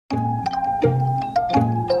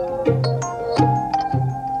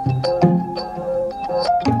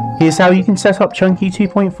Here's how you can set up Chunky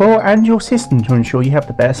 2.4 and your system to ensure you have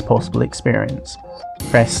the best possible experience.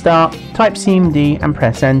 Press start, type cmd and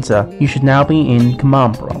press enter. You should now be in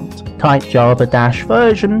command prompt. Type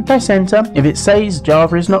java-version, press enter. If it says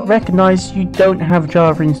Java is not recognized, you don't have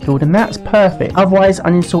Java installed, and that's perfect. Otherwise,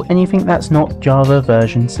 uninstall anything that's not Java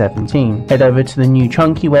version 17. Head over to the new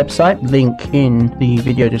Chunky website, link in the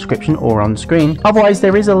video description or on screen. Otherwise,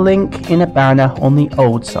 there is a link in a banner on the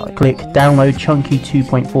old site. Click download Chunky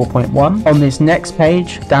 2.4.1. On this next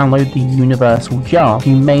page, download the universal jar.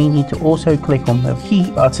 You may need to also click on the key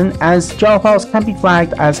button, as jar files can be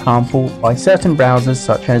flagged as harmful by certain browsers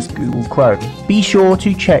such as Google Chrome. Be sure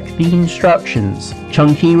to check the instructions.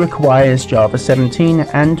 Chunky requires Java 17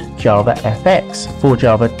 and JavaFX. For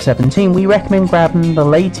Java 17, we recommend grabbing the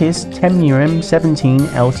latest Temurim 17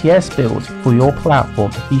 LTS build for your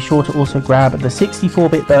platform. Be sure to also grab the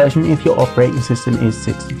 64-bit version if your operating system is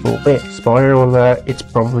 64-bit. Spoiler alert, it's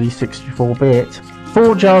probably 64-bit.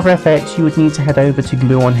 For JavaFX, you would need to head over to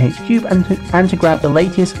Gluon HQ and to grab the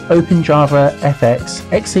latest OpenJavaFX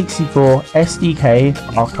x64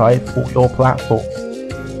 SDK archive for your platform.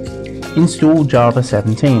 Install Java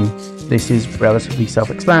 17. This is relatively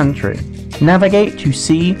self-explanatory. Navigate to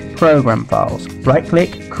C Program Files.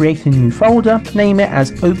 Right-click, create a new folder, name it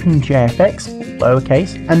as OpenJFX,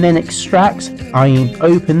 lowercase, and then extract, i.e.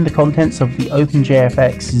 open the contents of the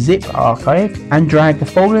OpenJFX zip archive and drag the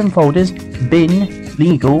following folders bin,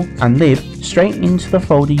 legal, and lib straight into the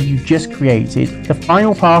folder you just created. The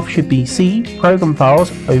final path should be C Program Files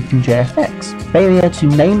OpenJFX. Failure to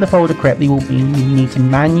name the folder correctly will mean you need to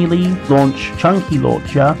manually launch Chunky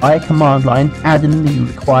Launcher via command line, adding the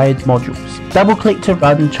required modules. Double click to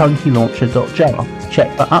run chunkylauncher.jar.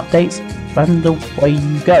 Check for updates, and away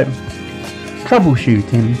you go.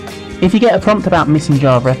 Troubleshooting. If you get a prompt about missing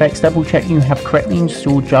JavaFX, double check you have correctly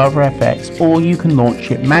installed JavaFX, or you can launch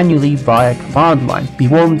it manually via command line. Be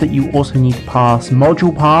warned that you also need to pass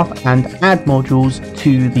module path and add modules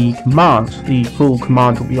to the command. The full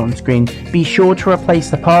command will be on screen. Be sure to replace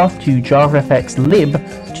the path to JavaFX lib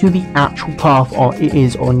to the actual path it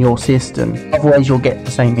is on your system, otherwise you'll get the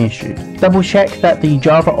same issue. Double check that the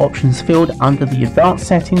Java options field under the advanced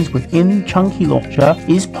settings within Chunky Launcher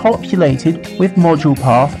is populated with module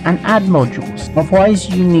path and add modules, otherwise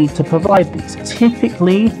you need to provide these.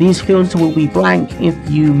 Typically, these fields will be blank if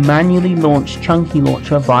you manually launch Chunky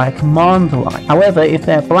Launcher via command line. However, if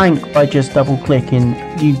they're blank by just double clicking,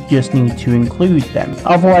 you just need to include them.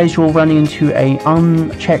 Otherwise, you'll run into a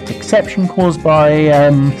unchecked exception caused by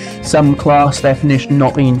some class definition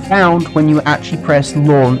not being found when you actually press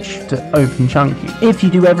launch to open Chunky. If you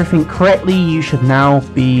do everything correctly, you should now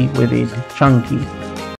be within Chunky.